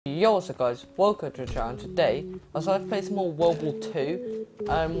Yo, what's up guys, welcome to the channel. Today, as I've played some more World War II,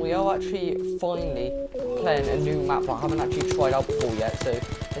 we are actually finally playing a new map that I haven't actually tried out before yet, so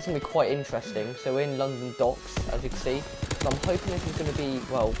it's going to be quite interesting. So we're in London Docks, as you can see, so I'm hoping this is going to be,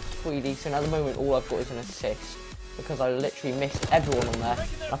 well, pretty decent. At the moment, all I've got is an assist, because I literally missed everyone on there.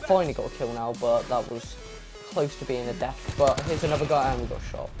 I finally got a kill now, but that was close to being a death. But here's another guy and we got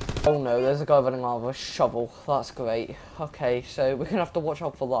shot. Oh no, there's a guy running around with a shovel. That's great. Okay, so we're gonna have to watch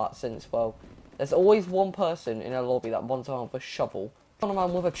out for that since, well, there's always one person in a lobby that runs around with a shovel. Run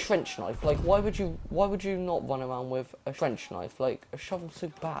around with a trench knife. Like, why would you not run around with a trench knife? Like, a shovel's so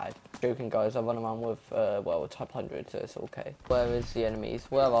bad. Joking guys, I run around with well, a Type 100, so it's okay. Where is the enemies?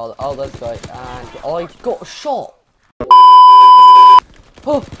 Where are they? Oh, there's a guy, and I got shot.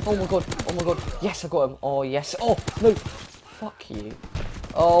 Oh my god, yes I got him, oh yes, oh no, fuck you.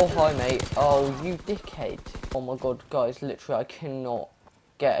 Oh hi mate, oh you dickhead. Oh my god guys, literally I cannot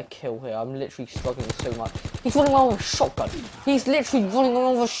get a kill here, I'm literally struggling so much. He's running around with a shotgun, he's literally running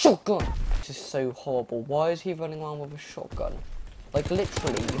around with a shotgun. This is so horrible, why is he running around with a shotgun? Like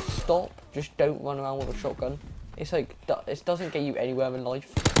literally, just stop, just don't run around with a shotgun. It's like, it doesn't get you anywhere in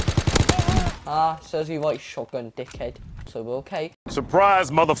life. Ah, says you right, shotgun dickhead. So we're okay.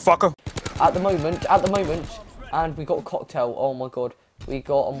 Surprise, motherfucker! At the moment, and we got a cocktail. Oh my god, we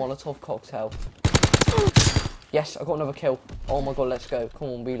got a Molotov cocktail. Yes, I got another kill. Oh my god, let's go. Come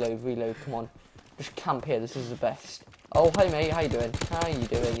on, reload, come on. Just camp here, this is the best. Oh, hey mate, how you doing? How you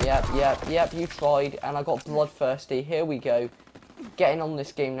doing? Yep, you tried, and I got bloodthirsty. Here we go. Getting on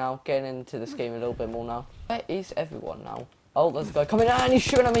this game now, getting into this game a little bit more now. Where is everyone now? Oh, there's a guy coming in and he's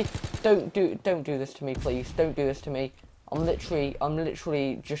shooting at me. Don't do this to me, please. Don't do this to me. I'm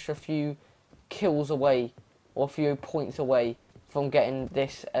literally just a few kills away, or a few points away from getting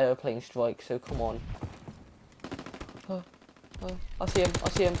this airplane strike, so come on. I see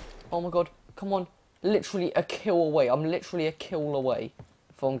him, oh my god, come on. Literally a kill away, I'm literally a kill away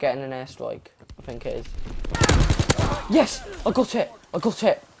from getting an airstrike, I think it is. Yes, I got it. Oh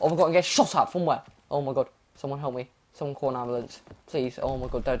my god, I'm getting shot at from where? Oh my god, someone help me. Someone call an ambulance, please. Oh my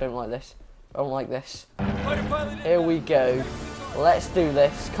god, I don't like this. I don't like this. Here we go. Let's do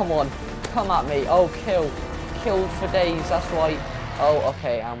this. Come on. Come at me. Oh, kill. Kill for days. That's right. Oh,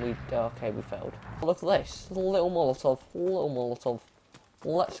 okay. And we failed. Look at this. Little Molotov.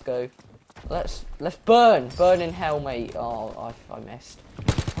 Let's go. Let's burn. Burn in hell, mate. Oh, I missed.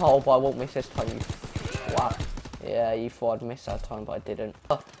 Oh, but I won't miss this time, you twat. Yeah, you thought I'd miss that time, but I didn't.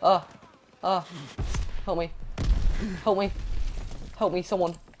 Help me. Help me,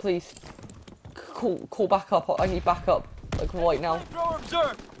 someone, please. Call back up. I need backup, like right now.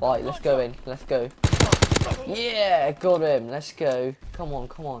 Right, let's go in. Let's go. Yeah, got him. Let's go. Come on.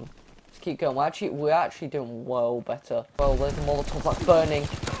 Let's keep going. We're actually doing well better. Well, there's a Molotov that's burning,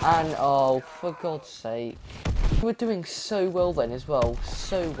 and oh, for God's sake, we were doing so well then as well,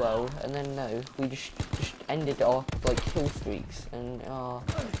 so well, and then no, we just ended our like kill streaks, and you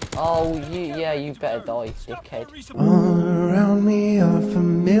better die, dickhead. All around me are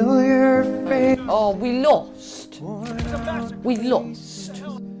familiar faces. Oh, we lost.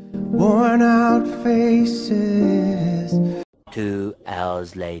 Worn out faces. 2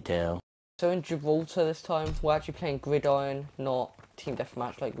 hours later. So in Gibraltar this time, we're actually playing Gridiron, not Team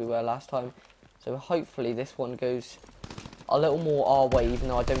Deathmatch like we were last time. So hopefully this one goes a little more our way, even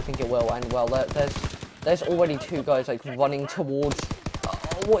though I don't think it will. And well, there's already two guys like running towards.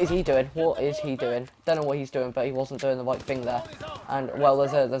 What is he doing? Don't know what he's doing, but he wasn't doing the right thing there. And well,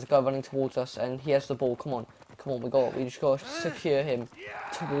 there's a guy running towards us, and he has the ball. Come on, we just got to secure him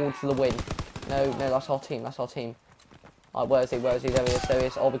towards the win. No, that's our team. Alright, where is he? There he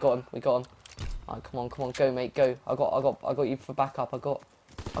is. Oh, we got him. Alright, come on, go mate, go. I got you for backup. I got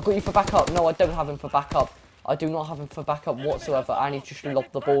you for backup. No, I don't have him for backup. I do not have him for backup whatsoever. And he just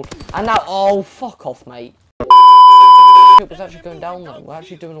lobbed the ball. And now, oh, fuck off, mate. It's actually going down though. We're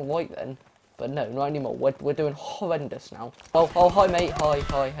actually doing alright then. But no, not anymore. We're doing horrendous now. Oh, hi mate.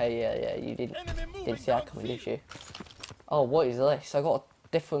 Hi. Hey, yeah. You didn't see that coming, did you? Oh, what is this? I got a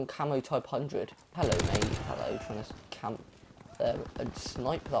different camo Type 100. Hello, mate. Hello. Trying to camp there and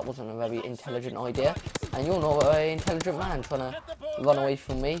snipe. That wasn't a very intelligent idea. And you're not a very intelligent man trying to run away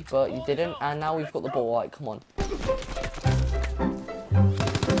from me, but you didn't. And now we've got the ball. Right, come on. I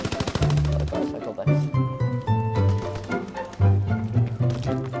got this.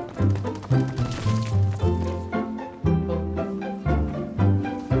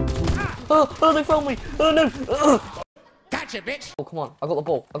 Oh, they found me! Oh no! Gotcha, bitch! Oh, come on! I got the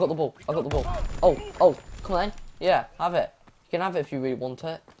ball! Oh, come on then! Yeah, have it. You can have it if you really want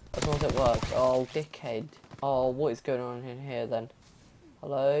it, as long as it works. Oh, dickhead! Oh, what is going on in here then?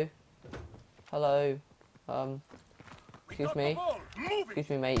 Hello? Hello? Excuse me? Excuse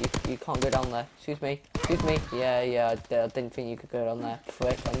me, mate, you can't go down there. Excuse me? Excuse me? Yeah, I didn't think you could go down there.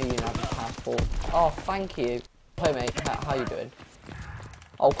 Frick, I knew you didn't have a passport. Oh, thank you. Hey, mate, how you doing?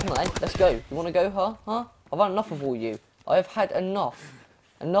 Oh, come on, let's go. You want to go, huh? I've had enough of all you. I have had enough.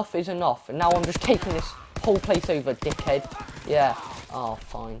 Enough is enough. And now I'm just taking this whole place over, dickhead. Yeah. Oh,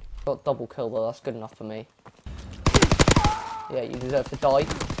 fine. Got double kill, though. That's good enough for me. Yeah, you deserve to die.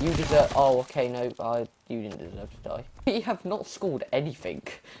 You deserve... Oh, okay, no. You didn't deserve to die. We have not scored anything.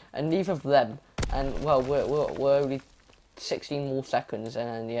 And neither of them. And, well, we're only 16 more seconds. And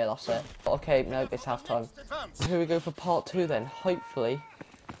then, yeah, that's it. Okay, no, it's half time. Here we go for part 2, then. Hopefully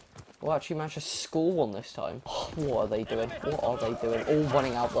we'll actually manage to score one this time. Oh, what are they doing? What are they doing? All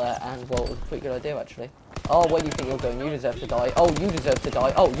running out there, and, well, it was a pretty good idea, actually. Oh, where do you think you're going? You deserve to die. Oh, you deserve to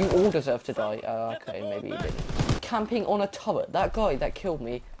die. Oh, you all deserve to die. Okay, maybe you didn't. Camping on a turret. That guy that killed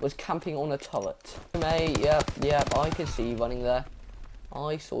me was camping on a turret. Mate, yep, I can see you running there.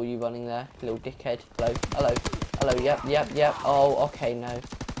 I saw you running there, little dickhead. Hello, yep. Oh, okay, no.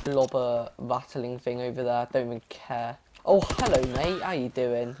 Blobber rattling thing over there. Don't even care. Oh, hello, mate. How you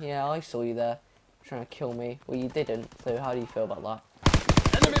doing? Yeah, I saw you there. Trying to kill me. Well, you didn't. So how do you feel about that?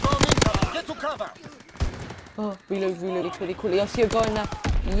 Enemy bomb incoming. Get to cover. Oh, reload quickly. I see a guy in there.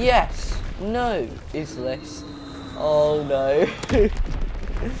 Yes. No. Is this? Oh, no.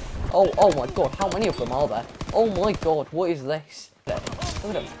 oh my god. How many of them are there? Oh my god. What is this? Look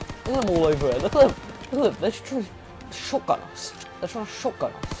at them. Look at them all over it. Look at them. They're trying to shotgun us. They're trying to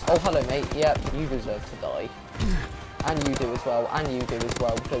shotgun us. Oh, hello, mate. Yep, you deserve to die. And you do as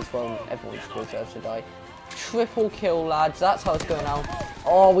well, because, well, everyone deserves to die. Triple kill, lads, that's how it's going now.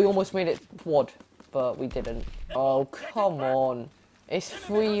 Oh, we almost made it quad, but we didn't. Oh, come on. It's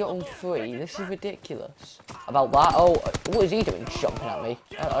 3 on 3, this is ridiculous. About that, oh, what is he doing, jumping at me?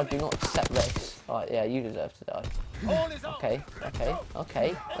 I do not accept this. Alright, yeah, you deserve to die.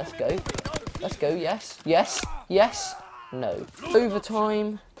 Okay, let's go, yes. No.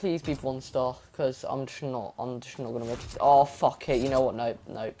 Overtime, please be 1 star, because I'm just not gonna make it. Oh, fuck it, you know what, nope,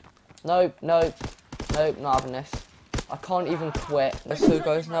 not having this. I can't even quit. So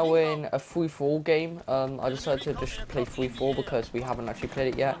guys, now we're in a free-for-all game. I decided to just play free-for-all because we haven't actually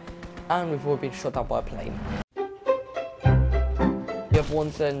played it yet, and we've already been shot down by a plane. The other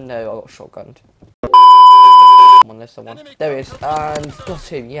ones then, no, I got shotgunned. Come on, there's someone. There he is, and got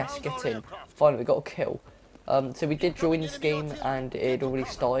him, yes, get in. Finally, we got a kill. So we did join this game and it had already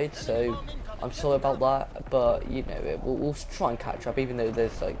started, so I'm sorry about that, but you know, we'll try and catch up, even though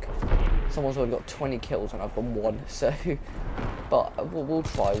there's like, someone's already got 20 kills and I've got 1, so, but we'll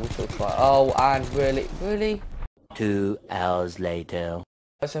try. Oh, and really? 2 hours later.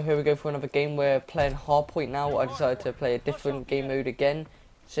 So here we go for another game. We're playing Hardpoint now. I decided to play a different game mode again,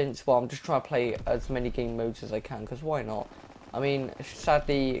 since, well, I'm just trying to play as many game modes as I can, because why not? I mean,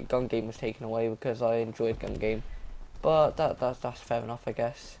 sadly, gun game was taken away because I enjoyed gun game, but that's fair enough, I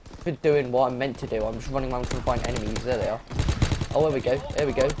guess. I've been doing what I'm meant to do. I'm just running around trying to find enemies. There they are. Oh, there we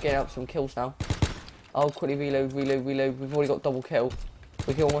go. Getting out some kills now. Oh, quickly reload. We've already got double kill.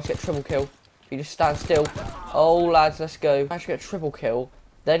 We can almost get triple kill. If you just stand still. Oh, lads, let's go. Actually get a triple kill,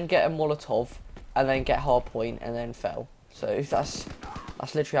 then get a Molotov, and then get hardpoint, and then fail. So that's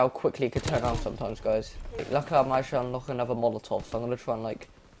literally how quickly it could turn around sometimes, guys. Luckily, I'm actually unlocking another Molotov, so I'm going to try and, like,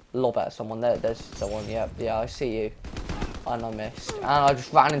 lob at someone. There's someone, yeah, I see you. And I missed. And I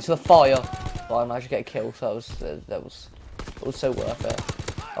just ran into the fire. But I managed to get a kill, so it was so worth it.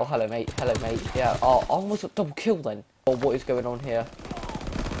 Oh, hello, mate. Yeah, oh, I almost got double kill then. Oh, what is going on here?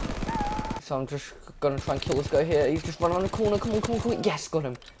 So I'm just going to try and kill this guy here. He's just running around the corner. Come on. Yes, got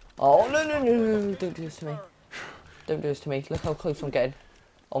him. Oh, no. Don't do this to me. Don't do this to me. Look how close I'm getting.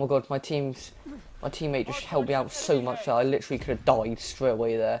 Oh my god, my teammate just helped me out so much that I literally could have died straight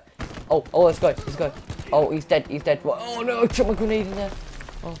away there. Oh, this guy. Oh, he's dead. Oh no, I chucked my grenade in there.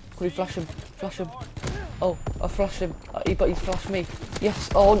 Oh, could he flash him? Oh, I flashed him. But he's flashed me. Yes.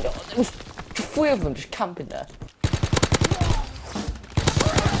 Oh no, there was 3 of them just camping there.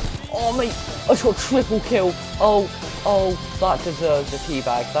 Oh mate, I just got triple kill. Oh, that deserves a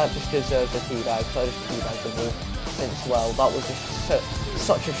teabag. That just deserves a teabag. So I just teabagged them all. Since, well, that was just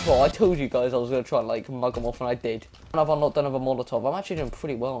such a troll. I told you guys I was going to try and like mug them off, and I did. And I've unlocked another Molotov. I'm actually doing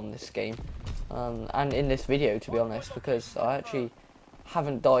pretty well in this game. And in this video, to be honest, because I actually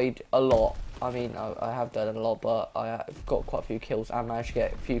haven't died a lot. I mean, I have died a lot, but I've got quite a few kills and managed to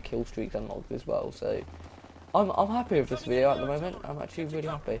get a few kill streaks unlocked as well. So I'm happy with this video at the moment. I'm actually really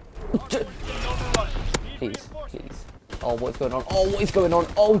happy. Please. Oh, what's going on? Oh, what is going on?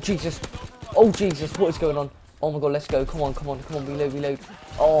 Oh, Jesus, what is going on? Oh my god, let's go. Come on, come on, come on. Reload, reload.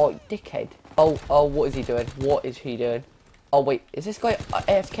 Oh, dickhead. Oh, what is he doing? What is he doing? Oh, wait. Is this guy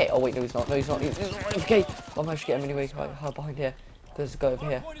AFK? Oh, wait, no, he's not. No, he's not. He's not AFK. I managed to get him anyway. Right, hide behind here. There's a guy over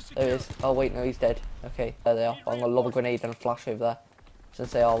here. There he is. Oh, wait, no, he's dead. Okay, there they are. I'm going to lob a grenade and a flash over there.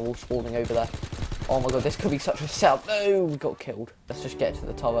 Since they are all spawning over there. Oh my god, this could be such a setup. No, we got killed. Let's just get to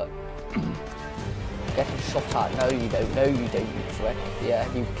the turret. Getting shot at. No, you don't. No, you don't, you prick.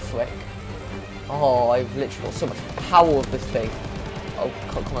 Yeah, you prick. Oh, I've literally got so much power of this thing. Oh,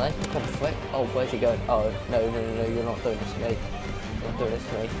 come on then. Come on, frick. Oh, where's he going? Oh, no, no, no, no, you're not doing this to me. You're not doing this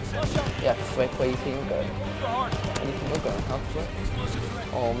to me. Yeah, frick, where you think you're going? Where do you think you're going, huh, frick?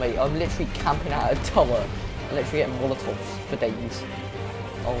 Oh, mate, I'm literally camping out a turret. I'm literally getting Molotovs for days.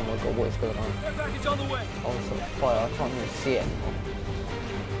 Oh my god, what is going on? Oh, it's on fire. I can't even see it anymore.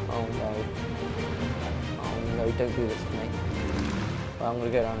 Oh no. Oh no, don't do this to me. Well, I'm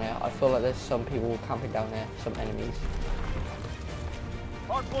gonna go down there. I feel like there's some people camping down there, some enemies.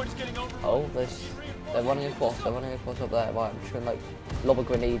 Oh, they're running across up there. Right, I'm just gonna like lob a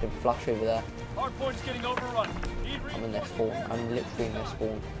grenade and flash over there. I'm in their spawn. I'm literally in their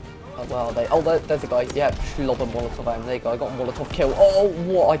spawn. Oh, where are they? Oh, there's a guy. Yeah, just lob a Molotov at him. There you go. I got a Molotov kill. Oh,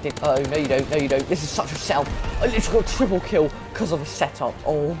 what I did. Oh, no you don't. No you don't. This is such a setup. I literally got triple kill because of a setup.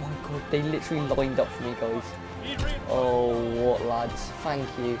 Oh my god. They literally lined up for me, guys. Oh, what lads. Thank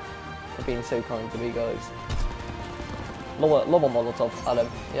you for being so kind to me, guys. Lob a Molotov at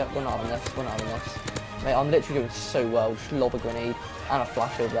him. Yeah, we're not having this. We're not having this. Mate, I'm literally doing so well. Just lob a grenade and a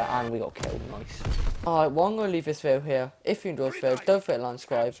flash over there, and we got killed. Nice. Alright, well, I'm going to leave this video here. If you enjoyed this video, don't forget to like and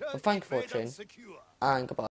subscribe. But thank you for watching, and goodbye.